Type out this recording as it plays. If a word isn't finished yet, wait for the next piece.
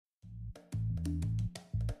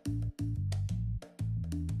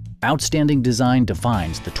Outstanding design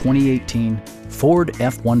defines the 2018 Ford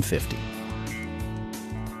F-150.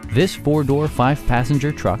 This four-door,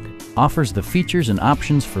 five-passenger truck offers the features and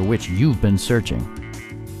options for which you've been searching.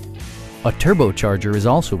 A turbocharger is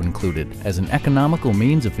also included as an economical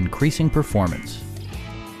means of increasing performance.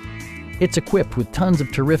 It's equipped with tons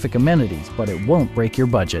of terrific amenities, but it won't break your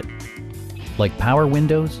budget, like power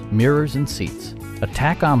windows, mirrors and seats, a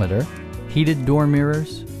tachometer, heated door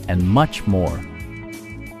mirrors, and much more.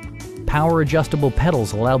 Power adjustable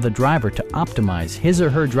pedals allow the driver to optimize his or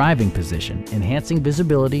her driving position, enhancing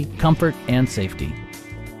visibility, comfort, and safety.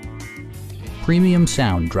 Premium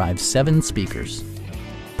sound drives 7 speakers,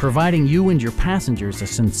 providing you and your passengers a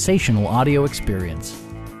sensational audio experience.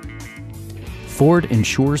 Ford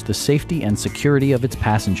ensures the safety and security of its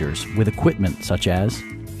passengers with equipment such as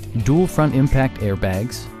dual front impact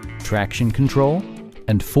airbags, traction control,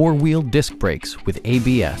 and 4-wheel disc brakes with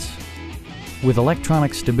ABS. With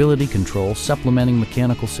electronic stability control supplementing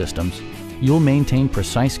mechanical systems, you'll maintain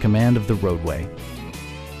precise command of the roadway.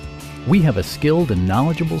 We have a skilled and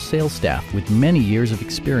knowledgeable sales staff with many years of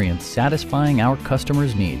experience satisfying our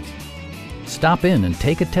customers' needs. Stop in and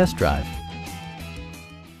take a test drive.